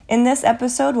In this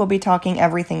episode, we'll be talking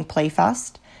everything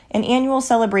PlayFest, an annual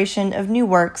celebration of new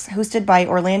works hosted by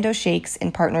Orlando Shakes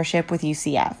in partnership with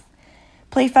UCF.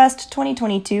 PlayFest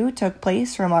 2022 took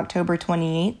place from October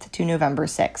 28th to November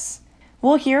 6th.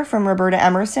 We'll hear from Roberta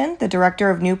Emerson, the Director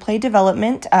of New Play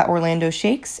Development at Orlando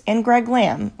Shakes, and Greg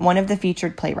Lamb, one of the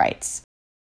featured playwrights.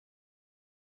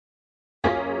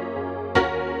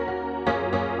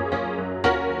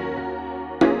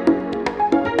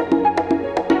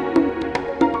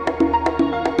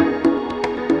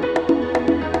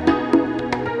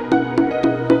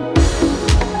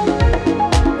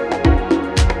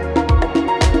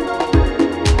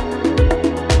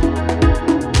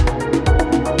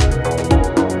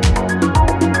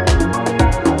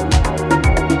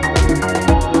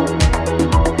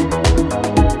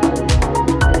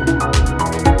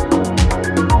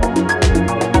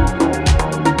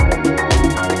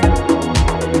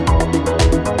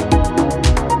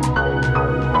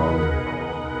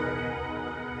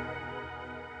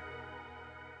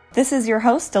 This is your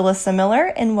host, Alyssa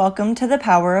Miller, and welcome to The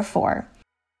Power of Four.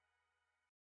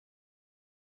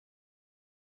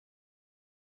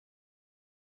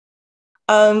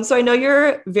 So I know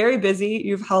you're very busy.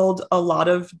 You've held a lot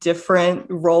of different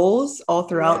roles all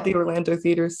throughout the Orlando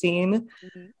theater scene.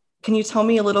 Mm-hmm. Can you tell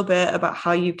me a little bit about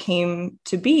how you came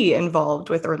to be involved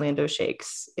with Orlando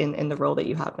Shakes in the role that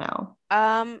you have now?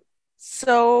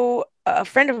 So a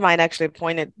friend of mine actually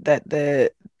pointed that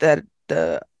the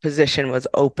position was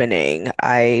opening.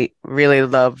 I really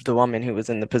loved the woman who was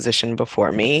in the position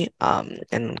before me,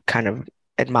 and kind of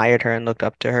admired her and looked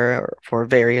up to her for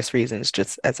various reasons,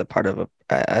 just as a part of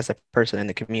as a person in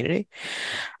the community.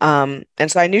 And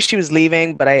so I knew she was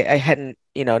leaving, but I hadn't,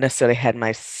 necessarily had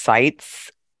my sights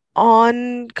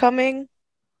on coming.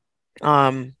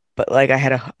 But like I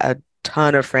had a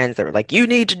ton of friends that were like, you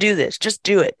need to do this, just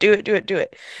do it, do it, do it, do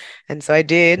it. And so I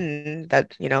did, and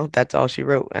that, that's all she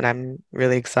wrote. And I'm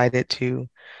really excited to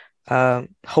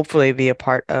hopefully be a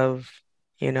part of,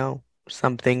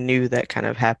 something new that kind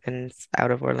of happens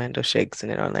out of Orlando Shakes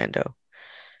and in Orlando.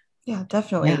 Yeah, Yeah,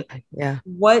 definitely. yeah.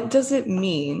 What does it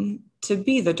mean to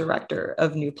be the director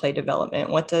of new play development?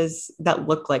 What does that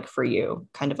look like for you,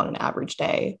 kind of on an average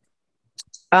day?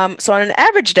 So on an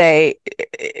average day,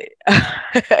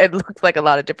 it looks like a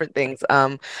lot of different things.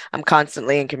 I'm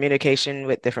constantly in communication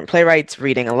with different playwrights,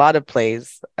 reading a lot of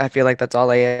plays. I feel like that's all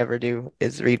I ever do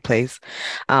is read plays.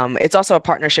 It's also a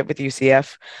partnership with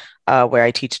UCF, where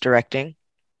I teach directing.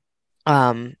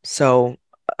 So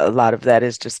a lot of that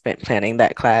is just spent planning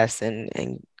that class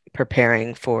and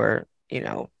preparing for,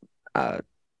 uh,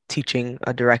 teaching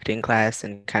a directing class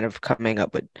and kind of coming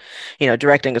up with,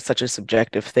 directing is such a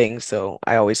subjective thing. So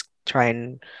I always try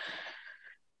and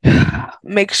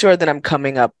make sure that I'm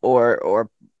coming up or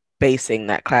basing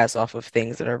that class off of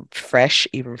things that are fresh,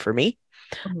 even for me.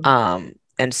 Mhm.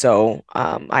 And so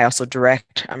I also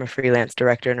direct. I'm a freelance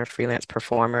director and a freelance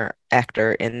performer,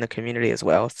 actor in the community as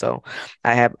well. So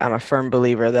I'm a firm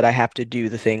believer that I have to do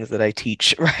the things that I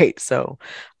teach, right? So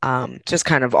just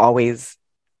kind of always,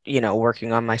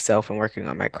 working on myself and working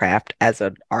on my craft as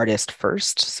an artist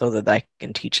first so that I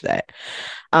can teach that.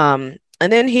 And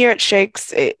then here at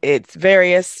Shakes, it's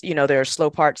various, there are slow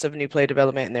parts of new play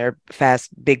development and there are fast,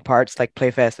 big parts. Like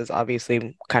PlayFest is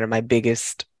obviously kind of my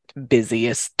busiest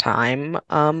time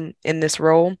in this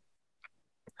role.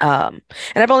 And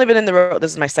I've only been in the role,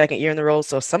 this is my second year in the role,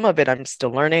 so some of it I'm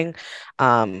still learning.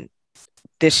 Um,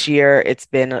 this year it's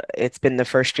been the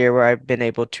first year where I've been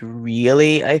able to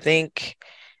really, I think,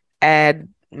 add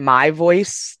my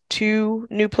voice to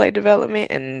new play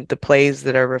development, and the plays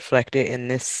that are reflected in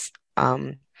this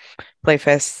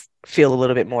PlayFest feel a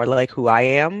little bit more like who I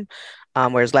am.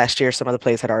 Whereas last year, some of the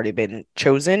plays had already been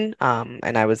chosen,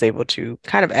 and I was able to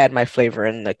kind of add my flavor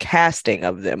in the casting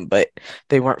of them, but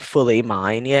they weren't fully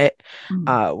mine yet.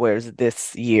 Mhm. Whereas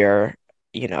this year,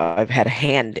 I've had a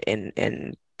hand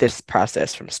in this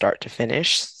process from start to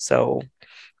finish. So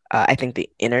I think the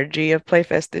energy of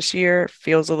PlayFest this year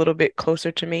feels a little bit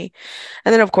closer to me.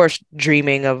 And then, of course,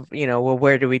 dreaming of, well,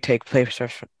 where do we take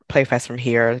PlayFest from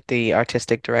here? The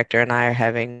artistic director and I are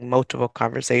having multiple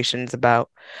conversations about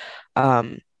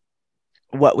um,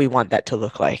 what we want that to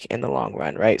look like in the long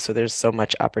run, right? So there's so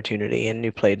much opportunity in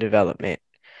new play development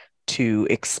to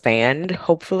expand,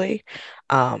 hopefully.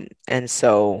 And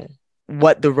so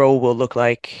what the role will look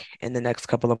like in the next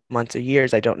couple of months or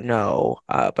years, I don't know,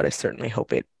 but I certainly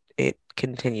hope it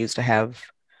continues to have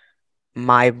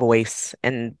my voice,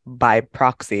 and by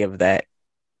proxy of that,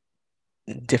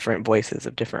 different voices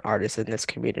of different artists in this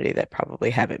community that probably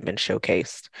haven't been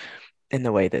showcased in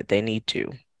the way that they need to.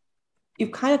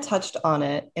 You've kind of touched on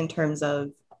it in terms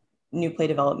of new play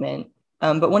development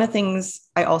But one of the things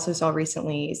I also saw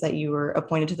recently is that you were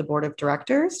appointed to the board of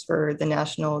directors for the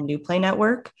National New Play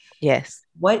Network. Yes.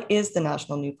 What is the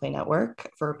National New Play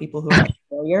Network for people who are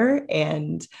unfamiliar,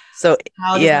 and So,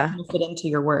 how does that yeah. kind of fit into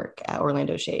your work at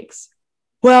Orlando Shakes?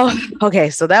 Well, okay,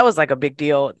 so that was like a big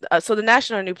deal. So the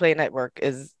National New Play Network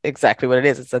is exactly what it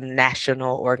is. It's a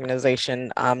national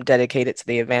organization dedicated to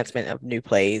the advancement of new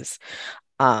plays.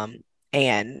 Um,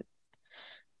 and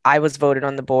I was voted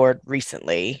on the board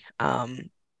recently.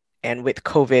 And with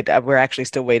COVID, we're actually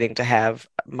still waiting to have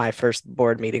my first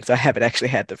board meeting. So I haven't actually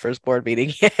had the first board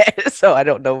meeting yet. So I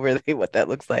don't know really what that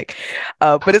looks like.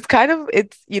 But it's kind of,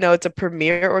 it's a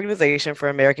premier organization for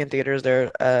American theaters.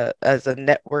 There as a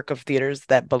network of theaters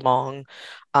that belong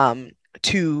um,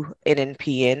 to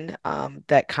NNPN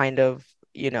that kind of,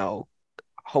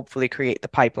 hopefully create the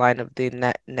pipeline of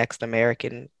the next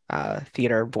American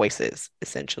theater voices,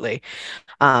 essentially.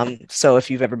 So if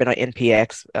you've ever been on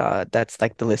NPX, that's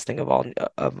like the listing of all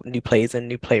of new plays and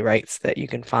new playwrights that you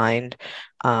can find.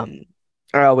 Um,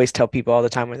 I always tell people all the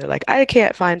time when they're like, I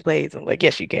can't find plays. I'm like,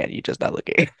 yes, you can. You're just not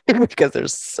looking because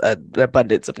there's an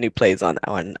abundance of new plays on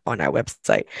our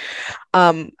website.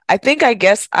 I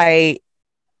guess I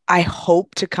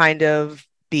hope to kind of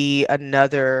be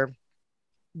another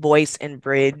voice and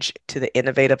bridge to the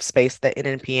innovative space that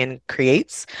NNPN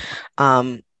creates.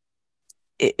 Um,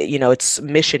 its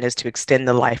mission is to extend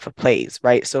the life of plays,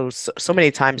 right? So many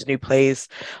times new plays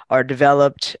are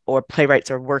developed or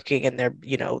playwrights are working and they're,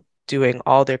 doing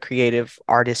all their creative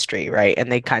artistry, right?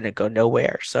 And they kind of go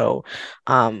nowhere. So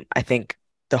I think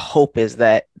the hope is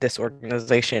that this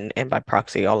organization and by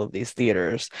proxy all of these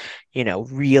theaters,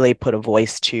 really put a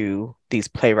voice to these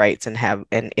playwrights and have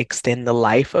and extend the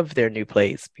life of their new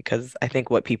plays, because I think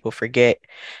what people forget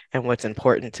and what's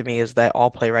important to me is that all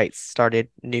playwrights started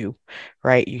new,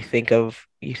 right? You think of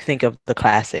the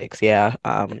classics, yeah,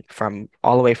 from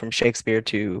all the way from Shakespeare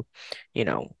to,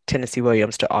 Tennessee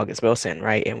Williams to August Wilson,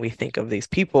 right? And we think of these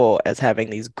people as having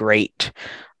these great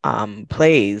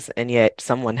plays, and yet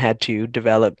someone had to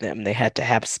develop them. They had to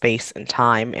have space and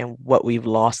time. And what we've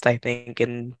lost, I think,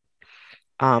 in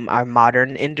our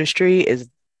modern industry is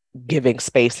giving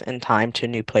space and time to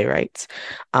new playwrights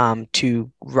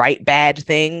to write bad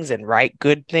things and write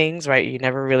good things, right? You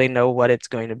never really know what it's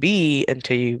going to be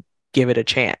until you give it a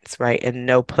chance, right? And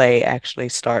no play actually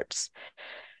starts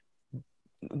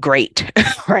great,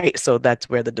 right? So that's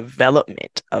where the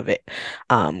development of it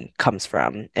comes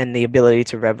from, and the ability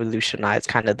to revolutionize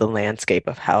kind of the landscape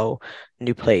of how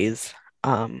new plays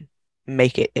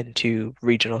make it into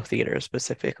regional theater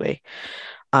specifically.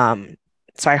 Um,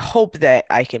 so I hope that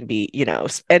I can be,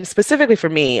 and specifically for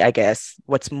me, I guess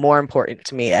what's more important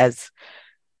to me as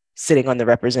sitting on the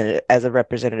representative as a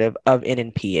representative of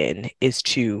NNPN is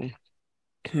to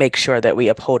make sure that we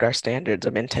uphold our standards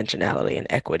of intentionality and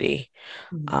equity.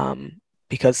 Mhm. Um,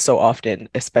 because so often,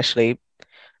 especially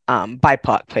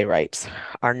BIPOC playwrights,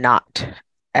 are not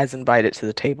as invited to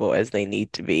the table as they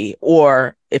need to be,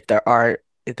 or if they are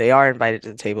invited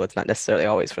to the table, it's not necessarily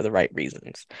always for the right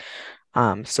reasons.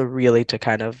 So really to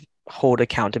kind of hold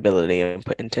accountability and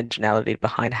put intentionality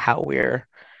behind how we're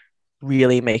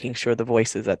really making sure the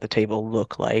voices at the table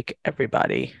look like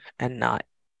everybody and not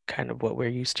kind of what we're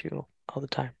used to all the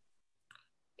time.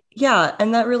 Yeah,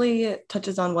 and that really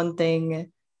touches on one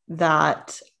thing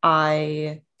that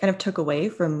I kind of took away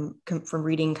from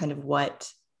reading kind of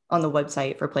what on the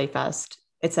website for PlayFest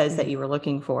it says that Mhm. you were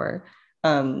looking for,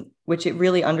 which it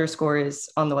really underscores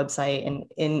on the website and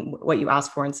in what you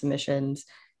ask for in submissions,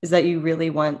 is that you really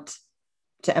want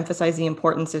to emphasize the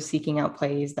importance of seeking out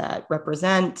plays that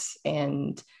represent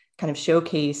and kind of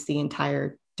showcase the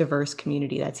entire diverse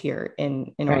community that's here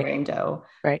in Right, Orlando.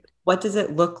 right. What does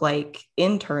it look like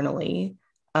internally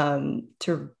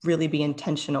to really be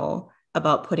intentional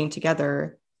about putting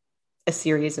together a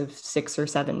series of 6 or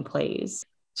 7 plays?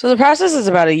 So the process is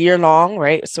about a year long,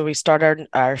 right? So we start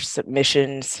our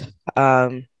submissions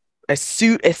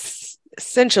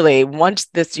essentially once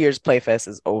this year's Playfest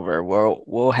is over,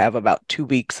 we'll have about 2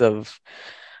 weeks of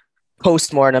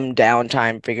postmortem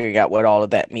downtime figuring out what all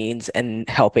of that means and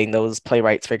helping those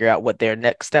playwrights figure out what their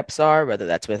next steps are, whether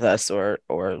that's with us or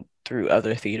through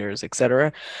other theaters,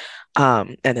 etc.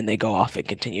 And then they go off and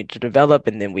continue to develop,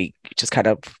 and then we just kind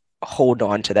of hold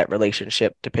on to that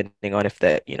relationship depending on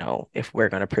if we're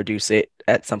going to produce it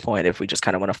at some point, if we just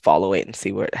kind of want to follow it and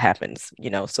see what happens,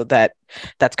 so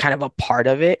that's kind of a part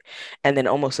of it. And then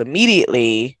almost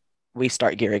immediately we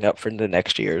start gearing up for the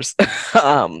next year's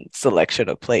selection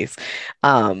of plays,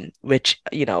 which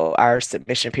our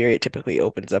submission period typically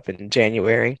opens up in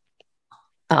January.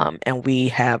 And we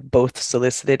have both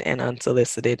solicited and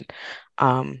unsolicited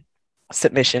um,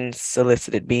 submissions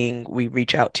solicited being we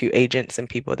reach out to agents and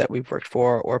people that we've worked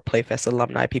for or PlayFest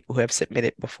alumni, people who have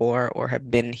submitted before or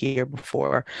have been here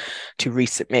before to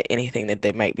resubmit anything that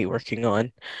they might be working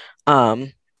on.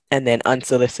 Um, and then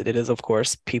unsolicited is, of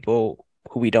course, people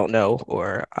who we don't know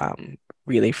or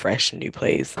really fresh new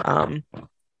plays.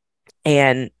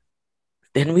 And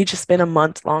then we just been a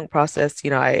month-long process.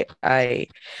 I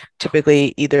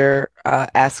typically either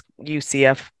ask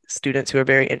UCF students who are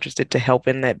very interested to help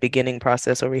in that beginning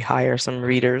process, or we hire some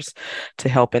readers to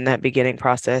help in that beginning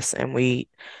process, and we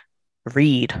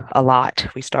read a lot.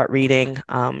 We start reading.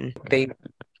 They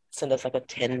send us like a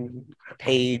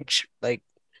 10-page like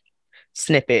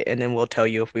snippet, and then we'll tell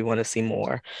you if we want to see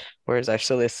more. Whereas I've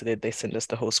solicited, they send us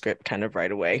the whole script kind of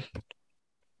right away.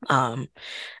 Um,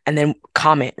 and then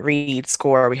comment, read,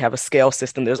 score. We have a scale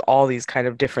system. There's all these kind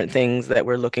of different things that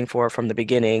we're looking for from the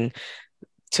beginning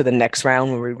to the next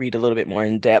round where we read a little bit more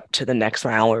in depth to the next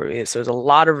round so there's a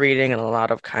lot of reading and a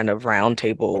lot of kind of round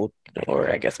table,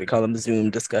 or I guess we call them Zoom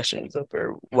discussions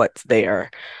over what's there.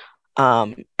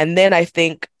 And then I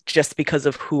think just because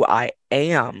of who I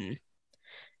am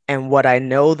and what I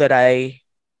know the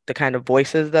kind of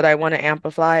voices that I want to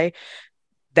amplify,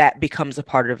 that becomes a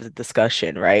part of the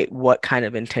discussion, right? What kind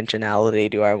of intentionality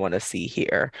do I want to see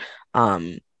here?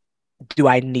 Um, do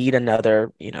I need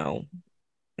another,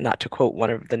 not to quote one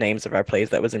of the names of our plays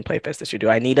that was in PlayFest this year, do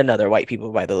I need another White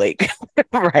People by the Lake,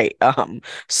 right?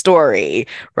 Story,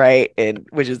 right? And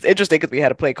which is interesting because we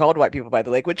had a play called White People by the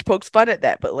Lake, which pokes fun at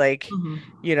that, but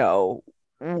you know,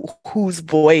 whose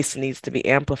voice needs to be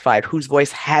amplified? Whose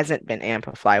voice hasn't been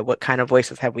amplified? What kind of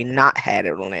voices have we not had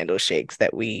at Orlando Shakes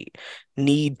that we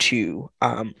need to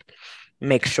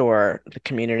make sure the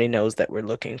community knows that we're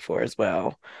looking for as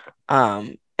well?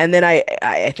 And then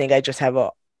I think I just have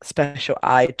a special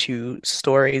eye to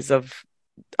stories of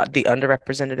the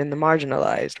underrepresented and the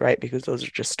marginalized, right? Because those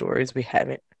are just stories we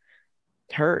haven't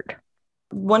heard.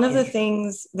 One of the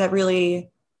things that really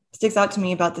sticks out to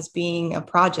me about this being a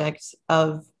project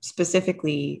of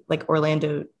specifically like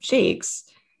Orlando Shakes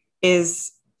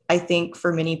is, I think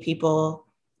for many people,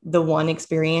 the one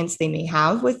experience they may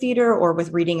have with theater or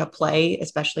with reading a play,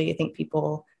 especially I think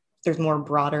people, there's more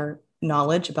broader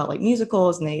knowledge about like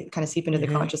musicals and they kind of seep into the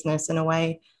consciousness in a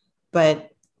way.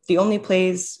 But the only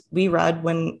plays we read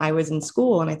when I was in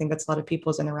school, and I think that's a lot of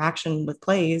people's interaction with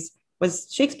plays,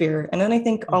 was Shakespeare. And then I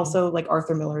think also like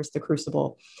Arthur Miller's The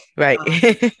Crucible, right?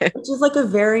 Which is like a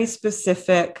very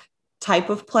specific type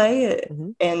of play.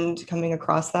 And coming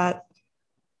across that,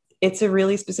 it's a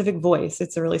really specific voice.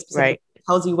 It's a really specific,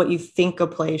 tells you what you think a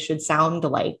play should sound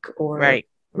like or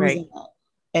who's in it.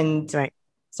 And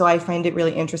so I find it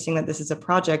really interesting that this is a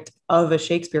project of a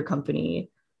Shakespeare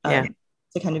company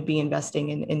to kind of be investing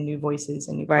in new voices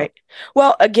and new plays.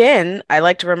 Well, again, I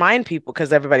like to remind people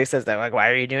because everybody says that, like, why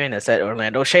are you doing this at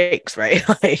Orlando Shakes, right?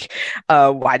 Like,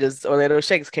 why does Orlando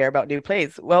Shakes care about new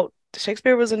plays? Well,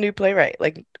 Shakespeare was a new playwright.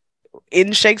 Like,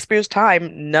 in Shakespeare's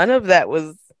time, none of that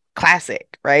was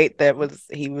classic, right?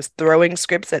 He was throwing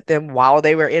scripts at them while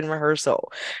they were in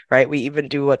rehearsal, right? We even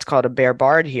do what's called a bare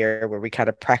bard here, where we kind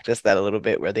of practice that a little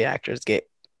bit, where the actors get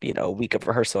a week of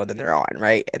rehearsal and then they're on,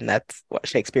 right? And that's what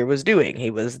Shakespeare was doing. He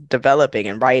was developing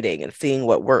and writing and seeing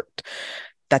what worked.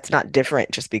 That's not different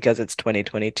just because it's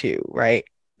 2022, right?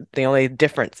 The only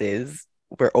difference is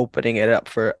we're opening it up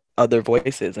for other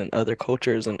voices and other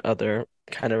cultures and other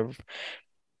kind of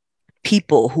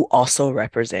people who also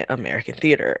represent American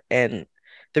theater. And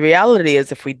the reality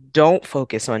is, if we don't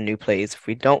focus on new plays, if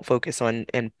we don't focus on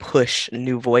and push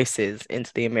new voices into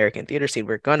the American theater scene,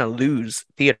 we're going to lose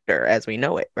theater as we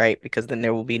know it, right? Because then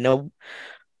there will be no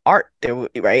art there,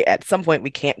 right? At some point,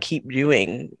 we can't keep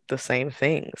doing the same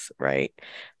things, right?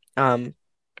 Arthur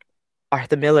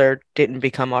Miller didn't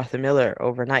become Arthur Miller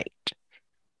overnight,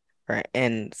 right?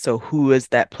 And so who is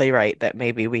that playwright that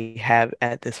maybe we have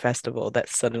at this festival that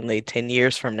suddenly 10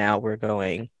 years from now we're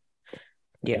going,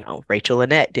 Rachel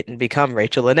Lynette didn't become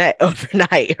Rachel Lynette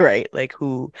overnight, right? Like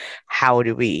how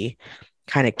do we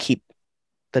kind of keep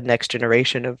the next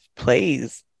generation of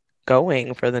plays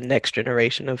going for the next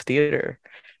generation of theater?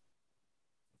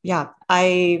 Yeah,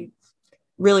 I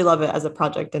really love it as a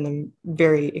project and I'm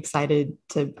very excited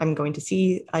I'm going to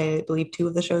see, I believe, 2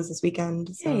 of the shows this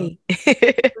weekend. So I'm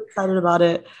excited about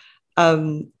it.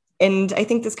 And I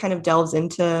think this kind of delves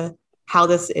into how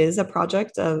this is a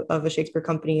project of a Shakespeare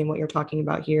company and what you're talking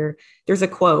about here. There's a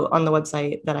quote on the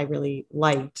website that I really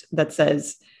liked that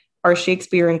says, our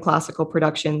Shakespeare and classical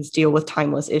productions deal with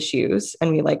timeless issues,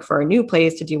 and we like for our new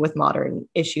plays to deal with modern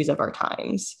issues of our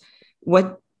times.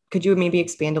 What could you maybe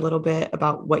expand a little bit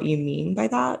about what you mean by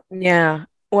that? Yeah.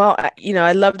 Well,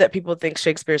 I love that people think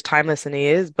Shakespeare's timeless, and he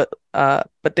is, but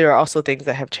there are also things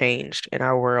that have changed in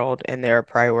our world, and there are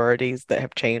priorities that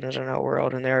have changed in our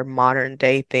world, and there are modern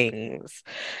day things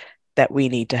that we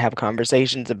need to have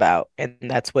conversations about, and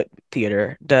that's what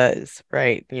theater does,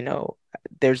 right?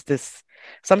 There's this,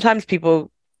 sometimes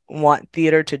people want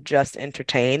theater to just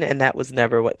entertain, and that was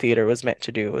never what theater was meant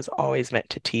to do. It was always meant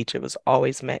to teach. It was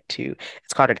always meant to,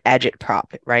 it's called an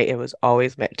agitprop, right? It was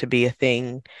always meant to be a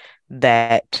thing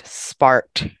that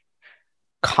sparked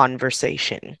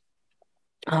conversation.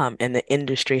 And the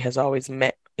industry is always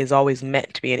meant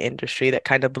to be an industry that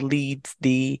kind of leads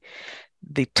the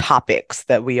topics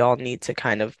that we all need to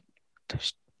kind of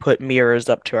put mirrors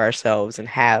up to ourselves and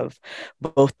have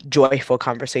both joyful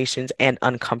conversations and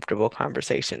uncomfortable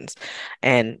conversations,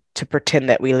 and to pretend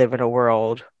that we live in a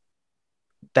world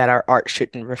that our art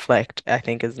shouldn't reflect, I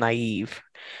think is naive.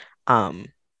 Um,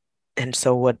 and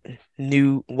so what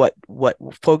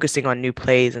focusing on new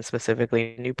plays and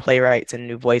specifically new playwrights and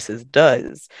new voices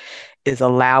does is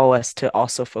allow us to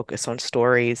also focus on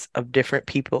stories of different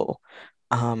people,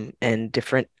 and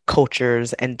different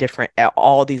cultures and different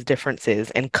all these differences,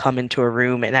 and come into a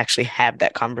room and actually have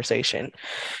that conversation.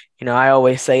 I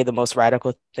always say the most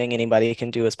radical thing anybody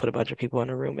can do is put a bunch of people in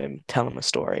a room and tell them a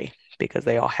story, because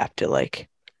they all have to like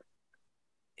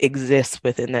exist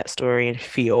within that story and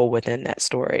feel within that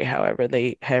story however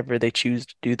they choose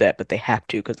to do that, but they have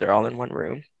to because they're all in one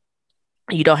room.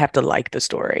 You don't have to like the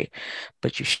story,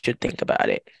 but you should think about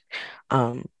it.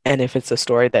 And if it's a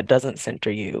story that doesn't center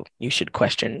you, you should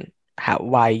question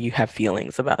why you have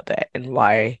feelings about that, and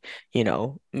why,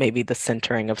 maybe the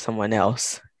centering of someone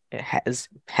else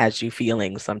has you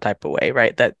feeling some type of way,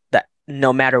 right? That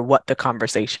no matter what the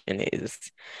conversation is,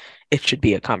 it should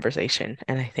be a conversation.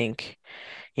 And I think,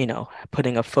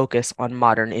 putting a focus on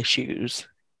modern issues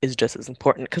is just as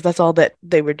important, because that's all that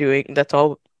they were doing. That's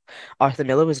all Arthur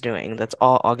Miller was doing. That's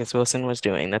all August Wilson was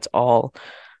doing. That's all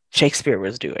Shakespeare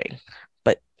was doing.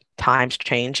 But times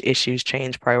change, issues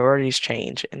change, priorities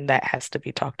change, and that has to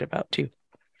be talked about too.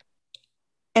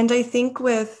 And I think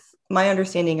with my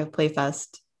understanding of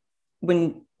Playfest,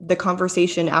 when the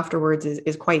conversation afterwards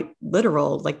is quite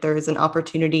literal, like there is an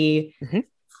opportunity Hmm.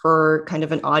 for kind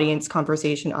of an audience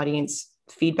conversation, audience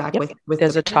feedback Yep. with the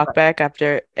There's a talk playwright. back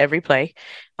after every play.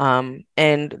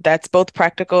 And that's both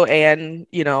practical and,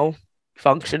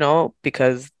 functional,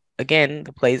 because again,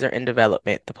 the plays are in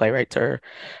development. The playwrights are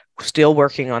still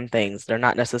working on things. They're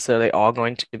not necessarily all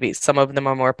going to be, some of them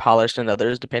are more polished than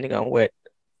others, depending on what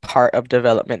part of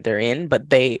development they're in. But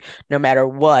they, no matter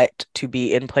what, to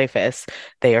be in Playfest,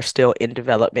 they are still in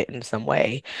development in some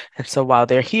way. And so while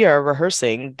they're here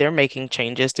rehearsing, they're making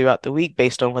changes throughout the week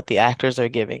based on what the actors are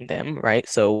giving them, right?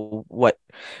 So what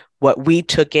we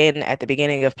took in at the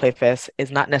beginning of Playfest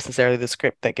is not necessarily the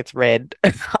script that gets read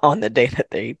on the day that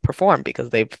they perform,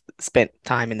 because they've spent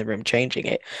time in the room changing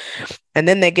it. And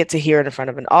then they get to hear it in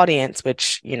front of an audience,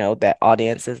 which, that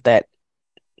audience is that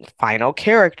final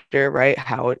character, right?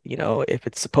 How, if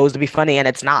it's supposed to be funny and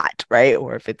it's not, right?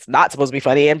 Or if it's not supposed to be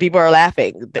funny and people are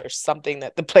laughing, there's something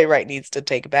that the playwright needs to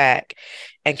take back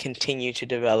and continue to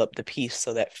develop the piece,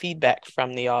 so that feedback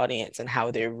from the audience and how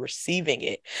they're receiving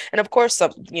it. And of course,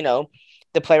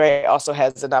 the playwright also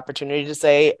has an opportunity to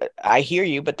say, I hear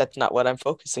you, but that's not what I'm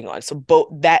focusing on. So both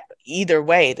that either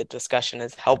way, the discussion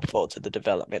is helpful to the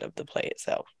development of the play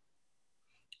itself.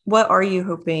 What are you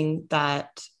hoping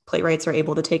that playwrights are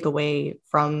able to take away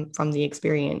from the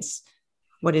experience?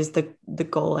 What is the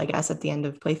goal, I guess, at the end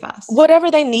of Playfest?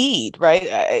 Whatever they need,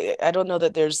 right? I don't know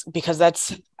that there's, because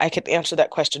I could answer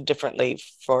that question differently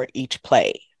for each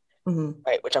play, Mm-hmm.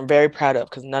 right? Which I'm very proud of,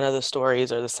 because none of the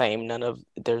stories are the same.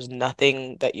 There's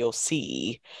nothing that you'll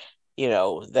see,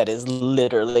 that is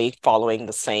literally following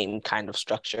the same kind of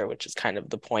structure, which is kind of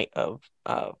the point of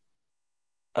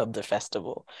the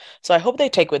festival. So I hope they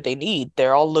take what they need.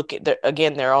 They're all looking,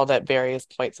 they're all at various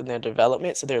points in their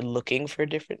development, so they're looking for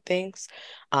different things.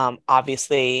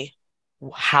 Obviously,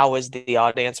 how is the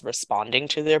audience responding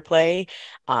to their play,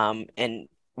 and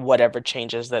whatever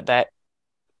changes that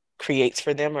creates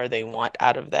for them or they want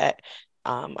out of that.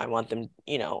 I want them,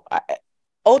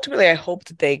 ultimately, I hope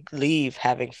that they leave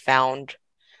having found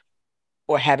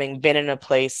or having been in a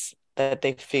place that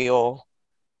they feel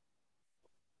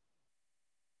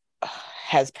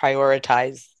has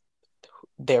prioritized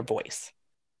their voice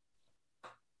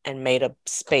and made a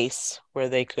space where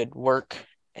they could work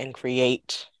and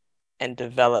create and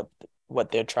develop what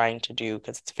they're trying to do,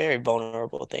 because it's a very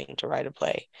vulnerable thing to write a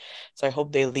play. So I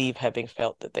hope they leave having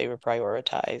felt that they were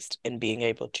prioritized and being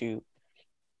able to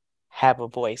have a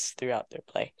voice throughout their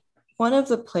play. One of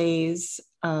the plays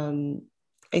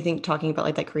I think talking about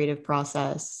like that creative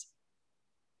process,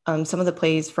 some of the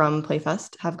plays from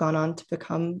Playfest have gone on to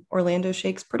become Orlando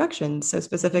Shakes productions. So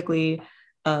specifically,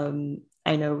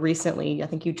 I know recently, I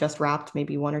think you just wrapped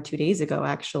maybe 1 or 2 days ago,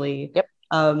 actually. Yep.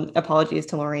 Apologies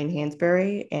to Lorraine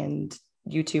Hansberry and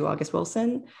you too, August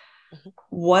Wilson. Mhm.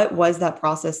 What was that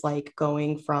process like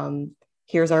going from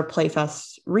here's our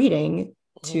Playfest reading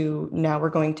Mhm. to now we're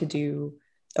going to do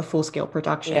a full scale Yeah.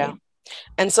 production?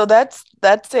 And so that's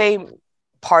a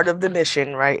part of the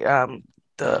mission, right?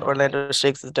 The Orlando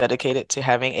Shakes is dedicated to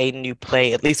having a new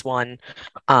play, at least one,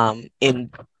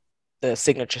 in the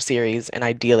signature series, and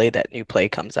ideally that new play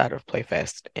comes out of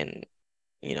Playfest and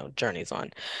journeys on.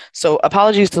 So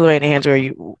apologies to Lorraine Hands, where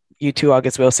you too,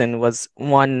 August Wilson was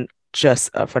one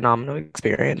just a phenomenal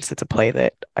experience. It's a play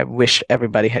that I wish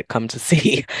everybody had come to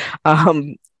see,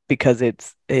 um, because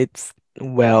it's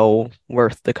well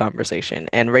worth the conversation.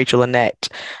 And Rachel Annette,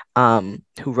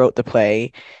 who wrote the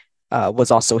play,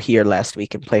 was also here last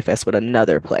week in Playfest with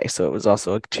another play. So it was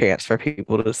also a chance for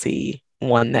people to see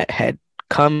one that had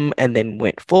come and then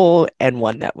went full, and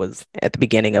one that was at the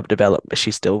beginning of development.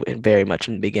 She's still very much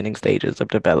in the beginning stages of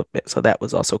development. So that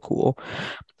was also cool,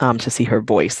 to see her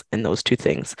voice in those two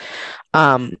things.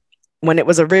 Um, when it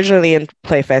was originally in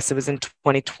Playfest, it was in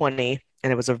 2020.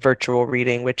 And it was a virtual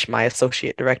reading, which my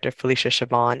associate director, Felicia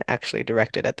Chavon, actually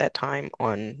directed at that time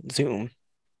on Zoom.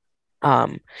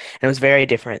 And it was very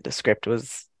different. The script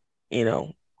was, you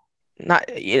know, not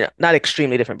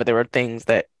extremely different, but there were things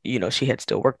that, she had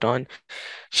still worked on.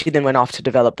 She then went off to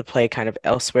develop the play kind of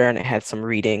elsewhere, and it had some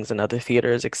readings in other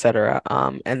theaters, etc.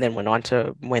 And then went on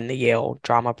to win the Yale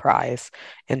Drama Prize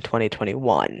in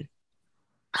 2021.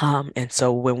 And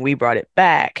so when we brought it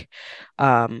back,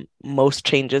 most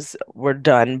changes were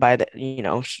done by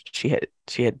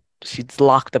she's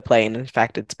locked the play, and in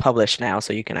fact, it's published now,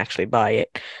 so you can actually buy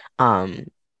it. Um,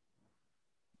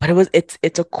 but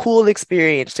it's a cool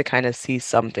experience to kind of see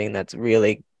something that's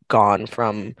really gone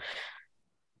from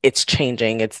it's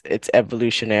changing, it's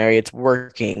evolutionary, it's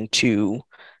working to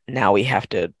now we have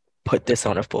to put this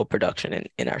on a full production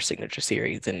in our signature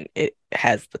series, and it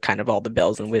has the kind of all the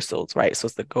bells and whistles, right? So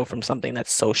it's to go from something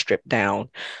that's so stripped down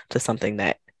to something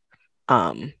that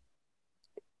um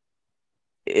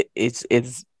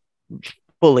is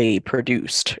fully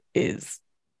produced is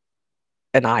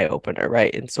an eye opener,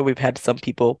 right? And so we've had some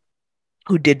people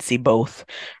who did see both,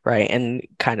 right? And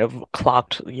kind of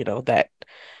clocked,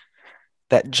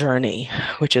 that journey,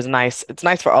 which is nice. It's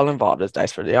nice for all involved. It's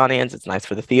nice for the audience. It's nice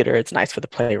for the theater. It's nice for the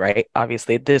playwright.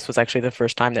 Obviously, this was actually the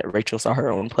first time that Rachel saw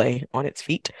her own play on its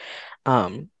feet.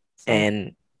 Um, So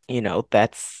and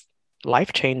that's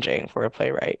life-changing for a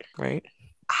playwright, right?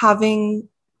 having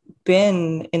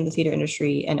been in the theater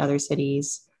industry in other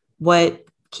cities, what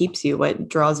keeps you, what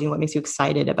draws you, what makes you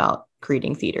excited about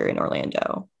creating theater in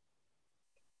Orlando?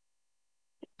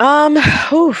 Um,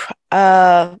 oof,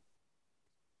 I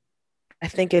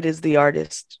think it is the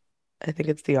artist. I think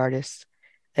it's the artist.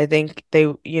 I think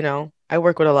I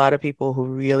work with a lot of people who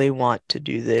really want to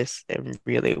do this and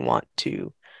really want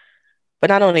to, but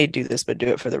not only do this, but do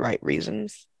it for the right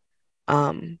reasons.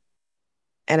 Um,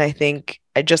 and I think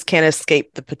I just can't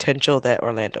escape the potential that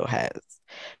Orlando has,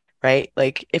 right?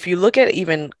 Like if you look at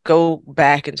even go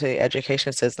back into the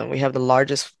education system, we have the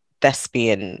largest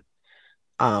thespian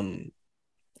um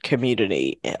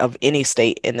community of any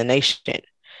state in the nation.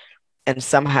 And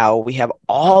somehow we have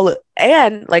all,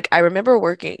 and like I remember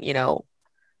working, no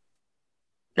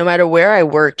matter where I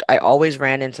worked, I always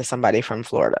ran into somebody from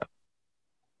Florida.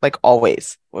 Like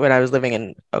always. When I was living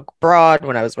in abroad,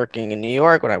 when I was working in New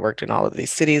York, when I worked in all of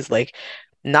these cities, like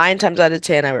 9 times out of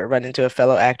 10, I would run into a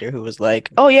fellow actor who was like,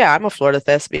 "Oh yeah, I'm a Florida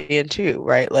thespian too,"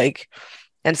 right? Like,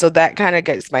 and so that kind of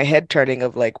gets my head turning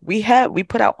of like, we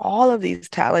put out all of these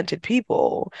talented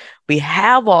people. We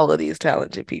have all of these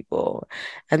talented people,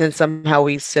 and then somehow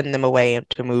we send them away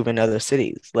to move in other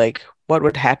cities. Like, what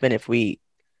would happen if we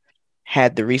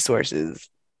had the resources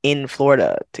in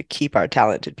Florida to keep our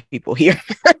talented people here?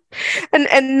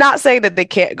 And not saying that they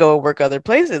can't go and work other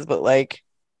places, but like,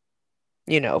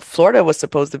 Florida was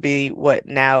supposed to be what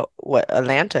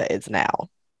Atlanta is now,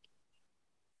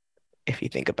 if you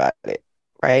think about it,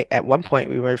 right? At one point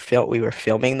we were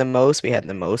filming the most. We had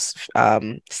the most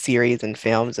series and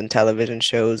films and television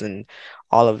shows and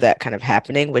all of that kind of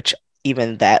happening, which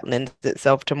even that lends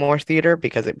itself to more theater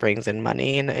because it brings in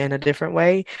money in a different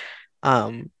way.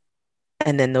 Um,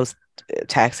 and then those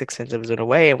tax incentives went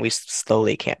away, and we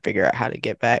slowly can't figure out how to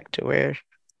get back to where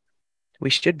we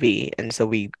should be. And so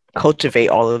we cultivate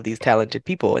all of these talented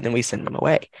people and then we send them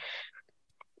away.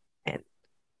 And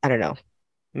I don't know,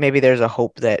 maybe there's a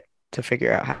hope that to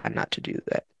figure out how not to do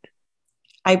that.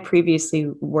 I previously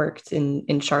worked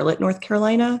in Charlotte, North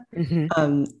Carolina, Hmm.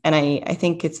 and I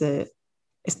think the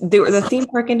theme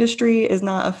park industry is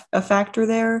not a factor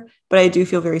there, but I do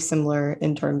feel very similar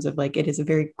in terms of like it is a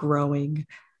very growing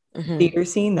Hmm. theater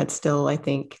scene that still I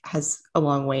think has a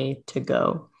long way to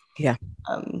go. Yeah.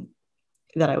 Um,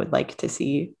 that I would like to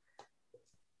see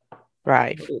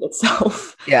Right.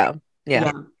 itself. Yeah.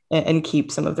 Yeah. Yeah, and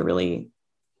keep some of the really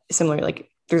similar like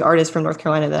there's artists from North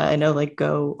Carolina that I know like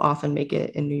go off and make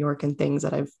it in New York and things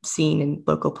that I've seen in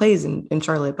local plays in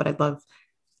Charlotte, but I'd love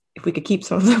if we could keep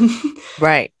some of them.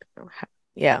 Right.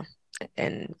 Yeah.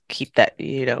 And keep that,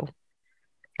 I don't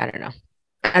know.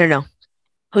 I don't know.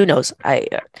 Who knows? I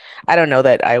don't know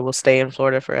that I will stay in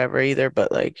Florida forever either,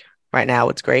 but like right now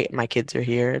it's great. My kids are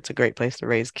here. It's a great place to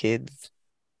raise kids.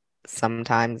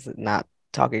 Sometimes not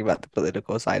talking about the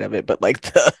political side of it, but like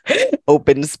the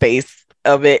open space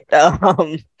of it,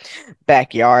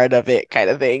 backyard of it kind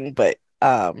of thing. But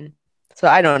so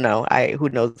I don't know. I who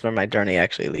knows where my journey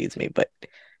actually leads me, but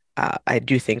I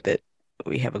do think that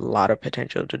we have a lot of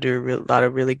potential to do lot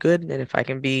of really good, and if I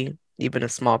can be even a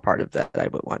small part of that, I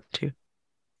would want to.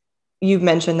 You've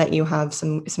mentioned that you have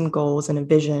some goals and a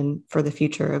vision for the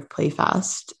future of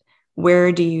PlayFest.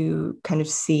 Where do you kind of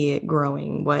see it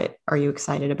growing? What are you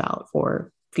excited about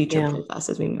for future Yeah.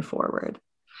 PlayFest as we move forward?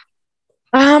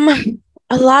 Um,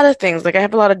 a lot of things. Like I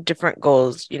have a lot of different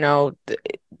goals.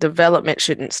 Development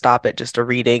shouldn't stop at just a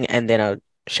reading and then a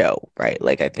show, right?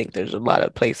 Like I think there's a lot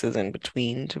of places in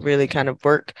between to really kind of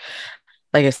work.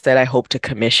 Like I said, I hope to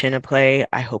commission a play.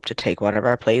 I hope to take one of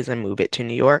our plays and move it to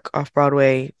New York off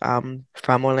Broadway, from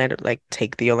Orlando, like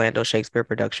take the Orlando Shakespeare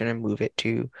production and move it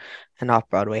to an off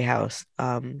Broadway house.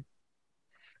 I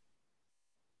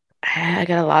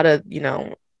got a lot of,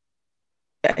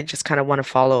 I just kind of want to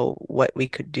follow what we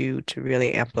could do to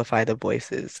really amplify the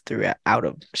voices throughout out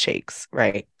of Shakes,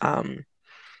 right? And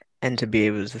to be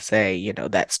able to say,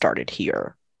 that started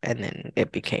here and then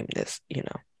it became this,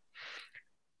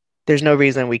 there's no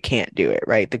reason we can't do it,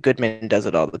 right? The Goodman does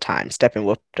it all the time.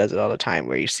 Steppenwolf does it all the time,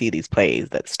 where you see these plays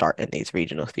that start in these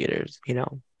regional theaters.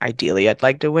 Ideally, I'd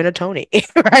like to win a Tony,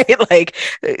 right? Like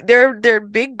they're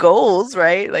big goals,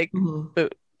 right? Like, Mhm.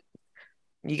 but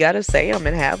you got to say them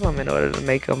and have them in order to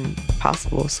make them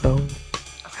possible. So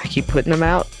I keep putting them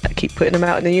out. I keep putting them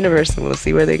out in the universe, and we'll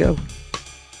see where they go.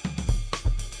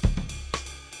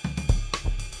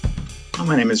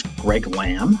 My name is Greg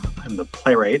Lamb. I'm the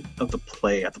playwright of the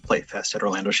play at the PlayFest at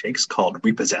Orlando Shakes called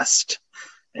Repossessed.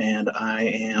 And I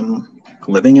am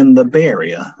living in the Bay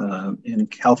Area in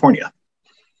California.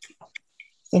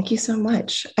 Thank you so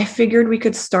much. I figured we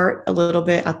could start a little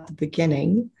bit at the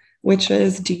beginning, which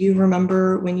is, do you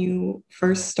remember when you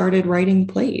first started writing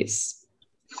plays?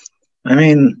 I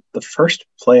mean, the first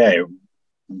play I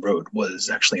wrote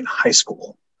was actually in high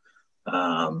school.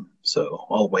 So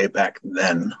all the way back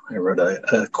then, I wrote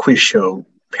a quiz show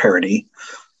parody.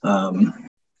 The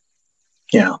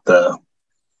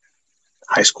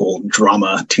high school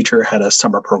drama teacher had a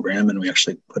summer program, and we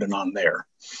actually put it on there.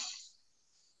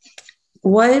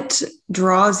 What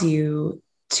draws you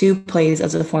to plays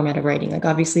as a format of writing? Like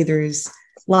obviously there's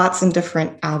lots and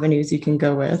different avenues you can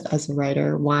go with as a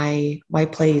writer. Why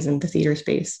plays in the theater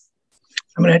space?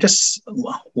 I mean, I just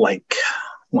like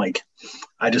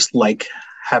I just like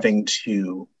having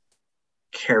to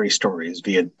carry stories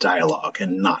via dialogue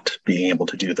and not being able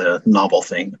to do the novel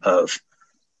thing of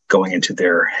going into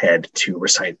their head to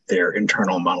recite their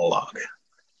internal monologue.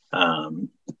 Um,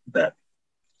 that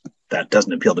that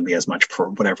doesn't appeal to me as much for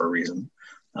whatever reason.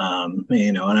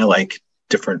 And I like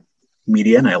different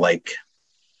media, and I like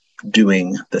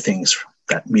doing the things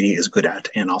that media is good at,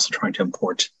 and also trying to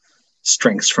import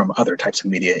strengths from other types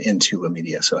of media into a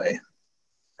media. So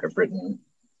I've written,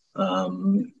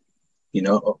 you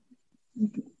know,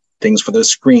 things for the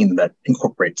screen that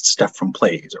incorporate stuff from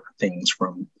plays, or things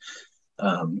from,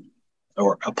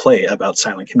 or a play about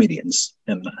silent comedians,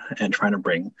 and trying to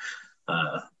bring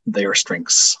their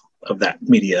strengths of that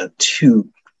media to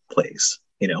plays,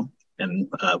 and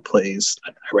plays.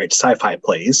 I write sci-fi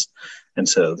plays, and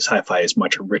so sci-fi is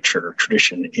much richer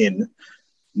tradition in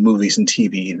movies and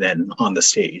TV than on the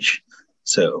stage.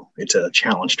 So it's a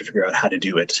challenge to figure out how to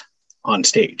do it on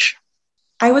stage.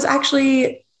 I was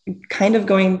actually kind of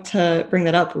going to bring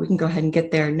that up, but we can go ahead and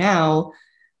get there now,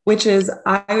 which is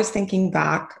I was thinking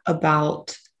back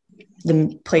about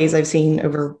the plays I've seen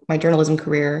over my journalism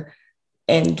career,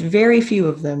 and very few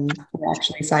of them were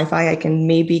actually sci-fi. I can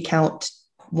maybe count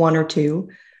one or two.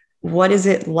 What is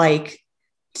it like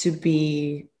to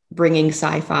be bringing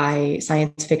sci-fi,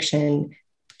 science fiction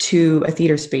to a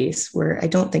theater space where I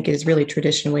don't think it is really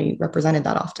traditionally represented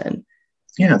that often?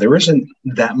 Yeah, there isn't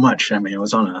that much. I mean, it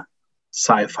was on a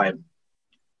sci-fi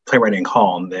playwriting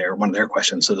call, and one of their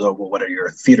questions is, "Oh, well, what are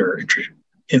your theater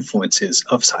influences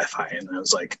of sci-fi?" And I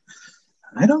was like,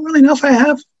 I don't really know if I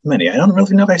have many. I don't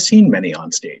really know if I've seen many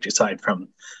on stage aside from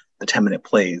the 10-minute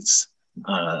plays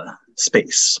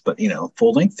space. But,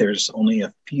 full length, there's only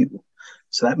a few.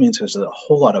 So that means there's a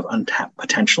whole lot of untapped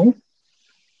potential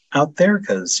out there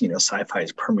because, sci-fi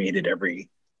has permeated every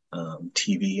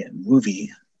TV and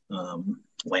movie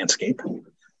landscape.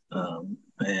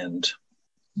 And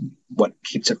what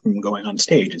keeps it from going on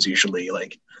stage is usually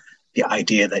like the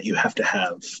idea that you have to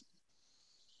have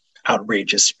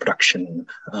outrageous production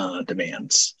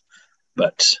demands.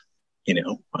 But,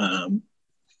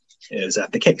 is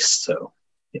that the case? So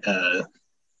can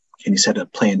you set a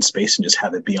play in space and just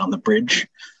have it be on the bridge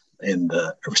in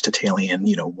the Aristotelian,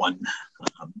 one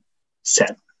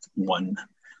set, one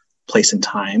place and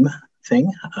time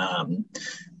thing?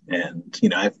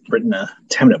 And, I've written a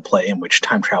 10-minute play in which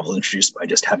time travel is introduced by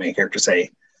just having a character say,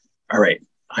 all right,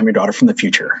 I'm your daughter from the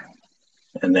future.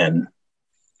 And then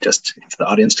just if the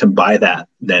audience can buy that,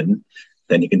 then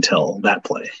you can tell that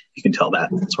play. You can tell that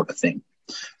sort of thing.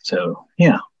 So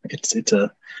yeah, it's an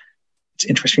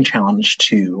interesting challenge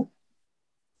to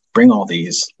bring all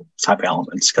these sci-fi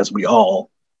elements because we all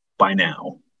by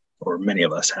now, or many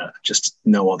of us just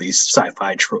know all these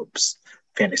sci-fi tropes,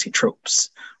 fantasy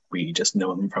tropes. We just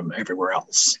know them from everywhere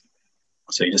else.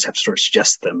 So you just have to sort of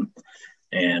suggest them,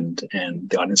 and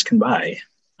the audience can buy.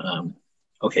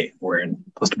 Okay, we're in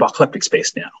post-apocalyptic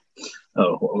space now.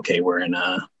 Oh, okay, we're in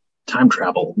a time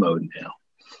travel mode now.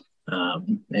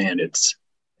 And it's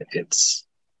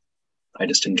I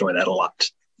just enjoy that a lot.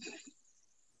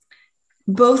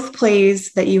 Both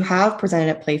plays that you have presented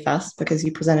at PlayFest, because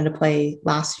you presented a play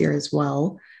last year as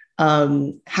well,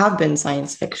 have been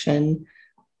science fiction.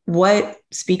 What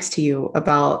speaks to you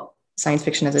about science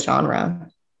fiction as a genre?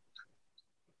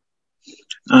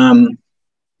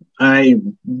 I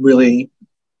really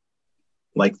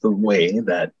like the way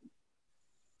that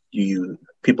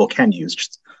people can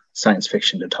use science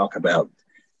fiction to talk about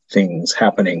things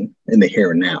happening in the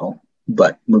here and now,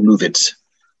 but remove it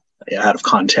out of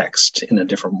context in a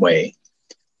different way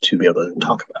to be able to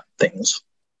talk about things.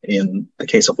 In the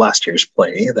case of last year's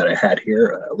play that I had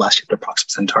here, last year at Proxima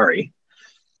Centauri,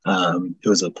 it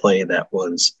was a play that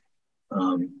was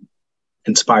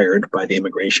inspired by the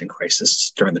immigration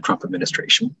crisis during the Trump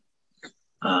administration,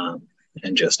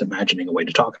 and just imagining a way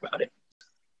to talk about it.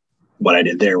 What I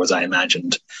did there was I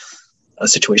imagined a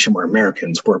situation where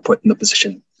Americans were put in the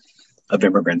position of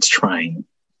immigrants trying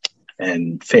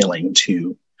and failing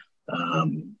to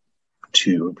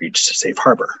reach safe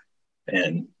harbor.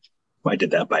 And I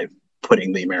did that by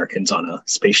putting the Americans on a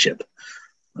spaceship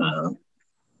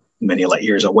many light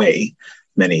years away,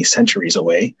 many centuries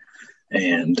away,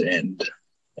 and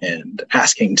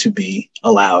asking to be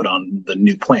allowed on the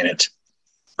new planet,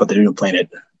 but the new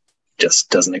planet just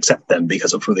doesn't accept them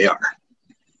because of who they are.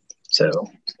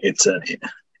 So it's an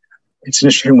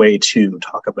interesting way to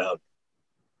talk about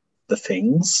the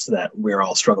things that we're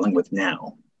all struggling with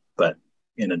now, but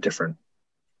in a different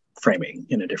framing,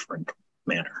 in a different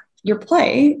manner. Your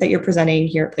play that you're presenting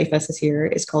here at PlayFest this year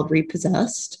is called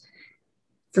Repossessed.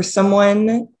 For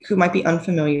someone who might be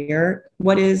unfamiliar,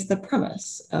 what is the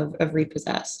premise of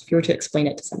Repossessed, if you were to explain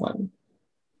it to someone?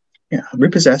 Yeah,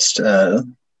 Repossessed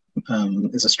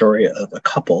is a story of a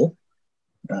couple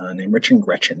named Rich and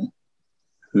Gretchen,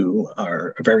 who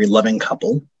are a very loving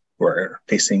couple who are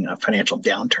facing a financial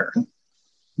downturn,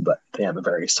 but they have a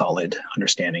very solid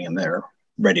understanding and they're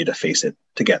ready to face it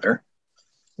together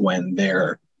when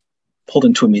they're pulled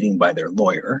into a meeting by their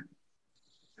lawyer,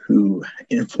 who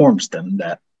informs them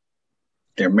that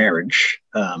their marriage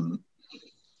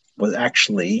was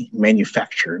actually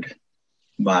manufactured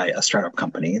by a startup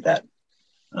company that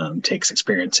takes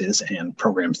experiences and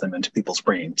programs them into people's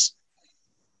brains.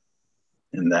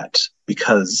 And that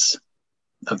because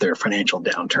of their financial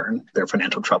downturn, their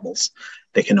financial troubles,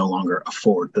 they can no longer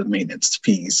afford the maintenance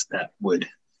fees that would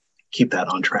keep that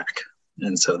on track.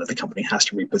 And so that the company has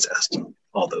to repossess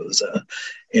all those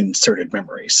inserted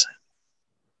memories.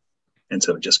 And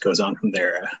so it just goes on from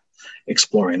there,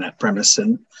 exploring that premise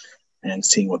and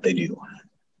seeing what they do.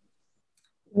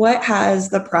 What has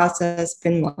the process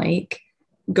been like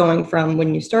going from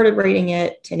when you started writing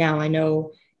it to now? I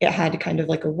know it had kind of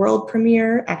like a world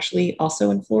premiere, actually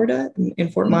also in Florida, in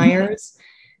Fort Myers.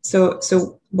 So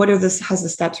what has the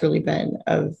steps really been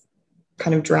of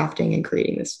kind of drafting and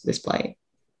creating this play?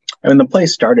 I mean, the play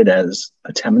started as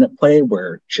a 10-minute play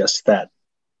where just that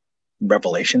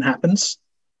revelation happens.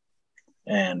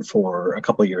 And for a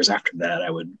couple of years after that, I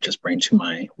would just bring to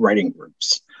my writing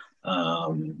groups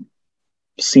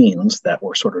scenes that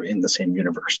were sort of in the same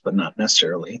universe, but not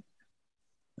necessarily.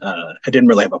 I didn't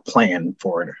really have a plan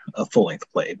for a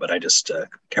full-length play, but I just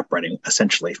kept writing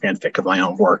essentially fanfic of my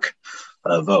own work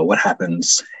of what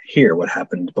happens here, what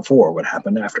happened before, what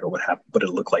happened after, what it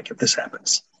look like if this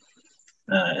happens.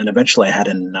 And eventually I had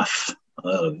enough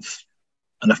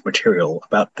material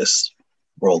about this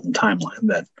world and timeline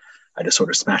that I just sort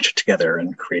of smashed it together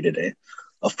and created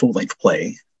a full-length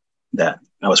play that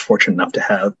I was fortunate enough to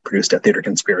have produced at Theater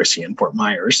Conspiracy in Fort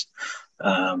Myers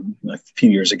a few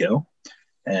years ago.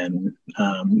 And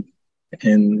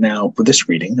now with this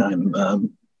reading, I'm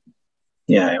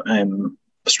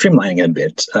streamlining it a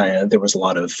bit. There was a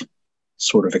lot of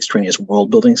sort of extraneous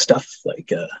world building stuff,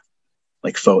 like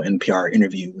faux NPR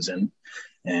interviews and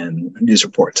news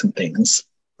reports and things.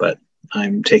 But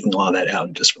I'm taking a lot of that out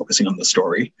and just focusing on the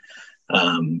story,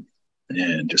 and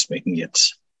just making it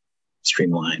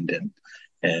streamlined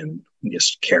and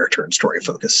just character and story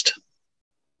focused.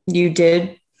 You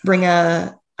did bring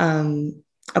a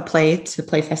play to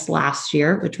PlayFest last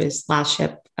year, which was Last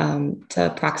Ship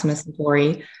to Proximus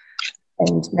Centauri,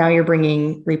 and now you're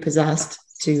bringing Repossessed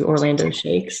to Orlando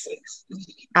Shakes.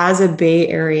 As a Bay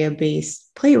Area based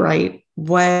playwright,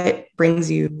 what brings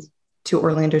you to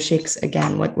Orlando Shakes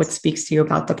again? What speaks to you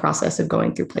about the process of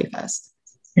going through PlayFest?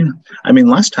 Yeah, I mean,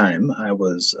 last time I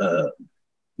was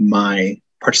my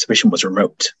participation was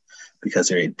remote because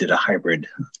they did a hybrid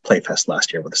PlayFest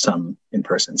last year with some in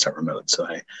person, some remote. So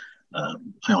I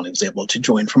only was able to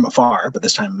join from afar, but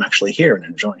this time I'm actually here and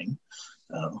enjoying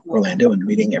Orlando and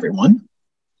meeting everyone.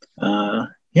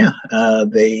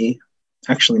 They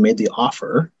actually made the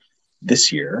offer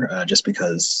this year just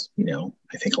because,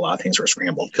 I think a lot of things were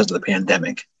scrambled because of the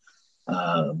pandemic.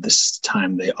 This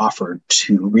time they offered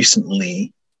to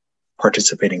recently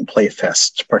participating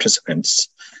PlayFest participants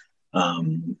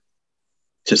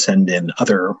to send in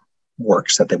other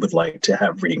works that they would like to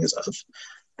have readings of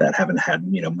that haven't had,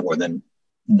 more than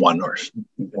one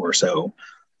or so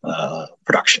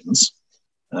productions,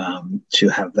 to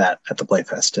have that at the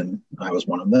PlayFest. And I was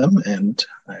one of them, and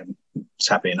I'm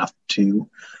happy enough to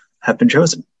have been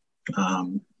chosen.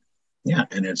 And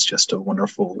it's just a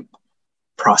wonderful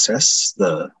process.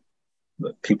 The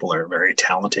people are very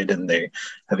talented and they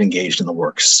have engaged in the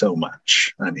work so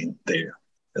much. I mean, the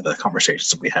conversations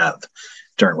that we have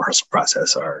during rehearsal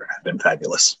process have been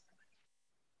fabulous.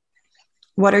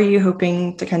 What are you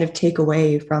hoping to kind of take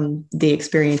away from the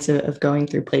experience of going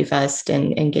through PlayFest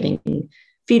and getting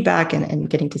feedback and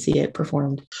getting to see it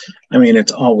performed? I mean,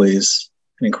 it's always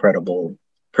an incredible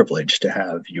privilege to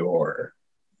have your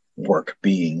work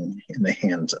being in the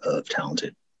hands of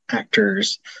talented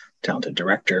actors, talented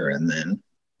director, and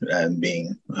then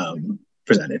being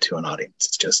presented to an audience.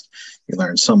 It's just, you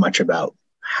learn so much about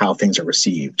how things are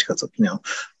received because of,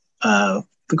 the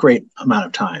great amount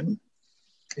of time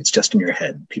it's just in your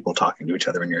head, people talking to each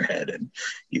other in your head, and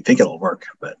you think it'll work,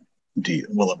 but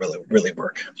will it really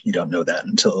work? You don't know that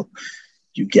until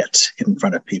you get in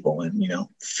front of people. And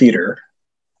theater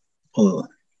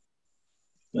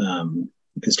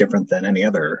is different than any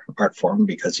other art form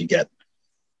because you get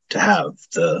to have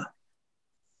the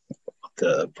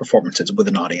performances with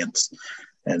an audience,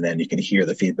 and then you can hear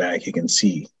the feedback. You can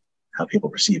see how people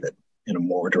receive it in a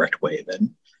more direct way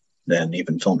than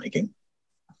even filmmaking,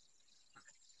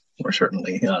 or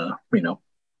certainly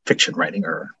fiction writing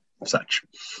or such.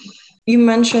 You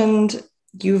mentioned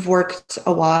you've worked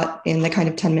a lot in the kind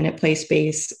of 10-minute play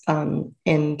space, and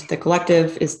the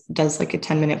collective does like a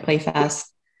 10-minute play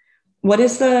fest. What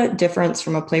is the difference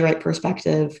from a playwright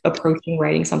perspective approaching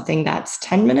writing something that's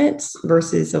 10 minutes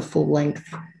versus a full-length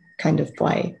kind of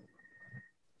play?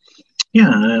 Yeah,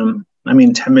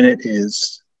 10-minute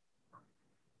is,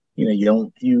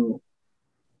 you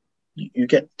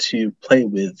get to play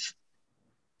with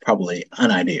probably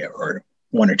an idea or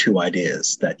one or two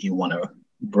ideas that you want to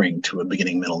bring to a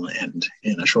beginning, middle, and end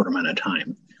in a short amount of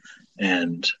time.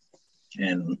 And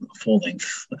full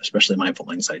length, especially my full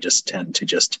lengths, I just tend to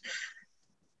just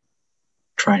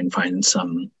try and find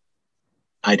some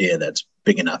idea that's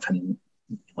big enough and,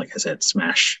 like I said,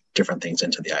 smash different things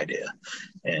into the idea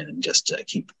and just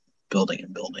keep building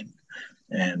and building.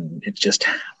 And it's just,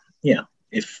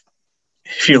 if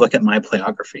you look at my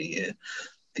playography,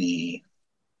 the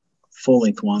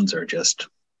full-length ones are just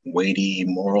weighty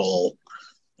moral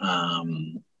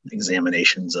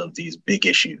examinations of these big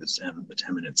issues, and the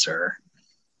 10 minutes are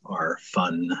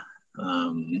fun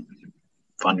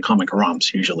comic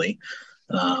romps usually.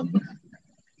 And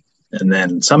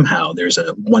then somehow there's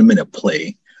a 1-minute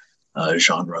play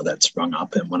genre that's sprung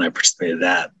up, and when I participated in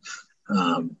that,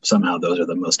 somehow those are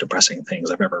the most depressing things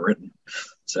I've ever written.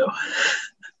 So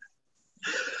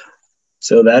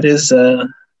So that is,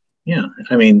 yeah.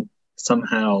 I mean,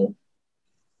 somehow,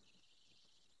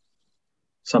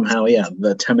 yeah.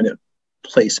 The 10-minute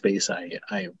play space, I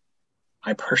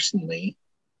personally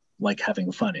like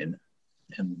having fun in,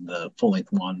 and the full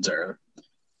length ones are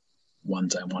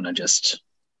ones I want to just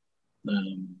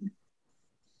um,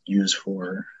 use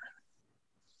for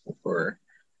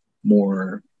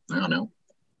more. I don't know,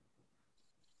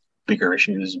 bigger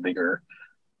issues, bigger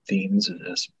themes,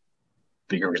 just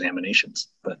bigger examinations.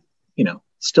 But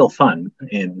still fun,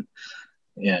 and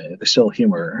yeah, there's still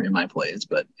humor in my plays,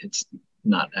 but it's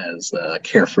not as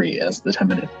carefree as the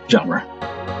 10-minute genre.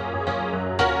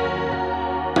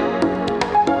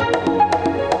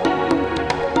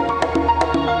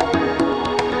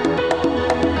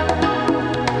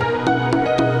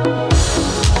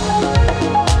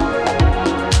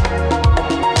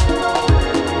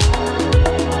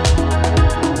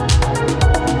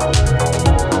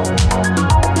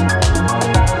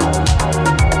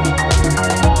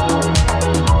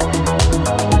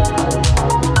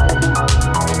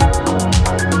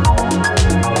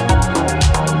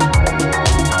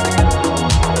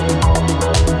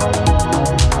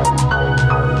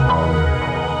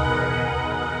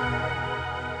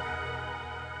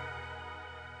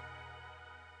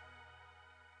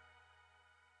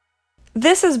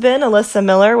 This has been Alyssa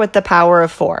Miller with The Power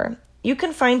of Four. You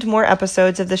can find more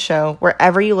episodes of the show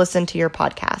wherever you listen to your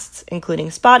podcasts, including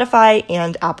Spotify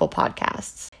and Apple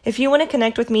Podcasts. If you want to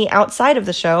connect with me outside of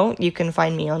the show, you can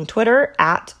find me on Twitter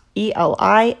at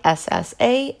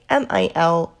ELISSAMIL_.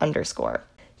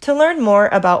 To learn more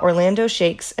about Orlando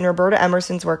Shakes and Roberta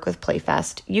Emerson's work with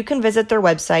PlayFest, you can visit their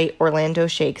website,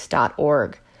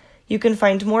 orlandoshakes.org. You can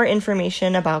find more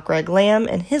information about Greg Lamb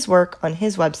and his work on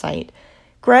his website,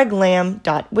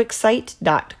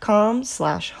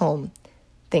 greglamb.wixsite.com/home.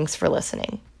 Thanks for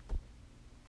listening.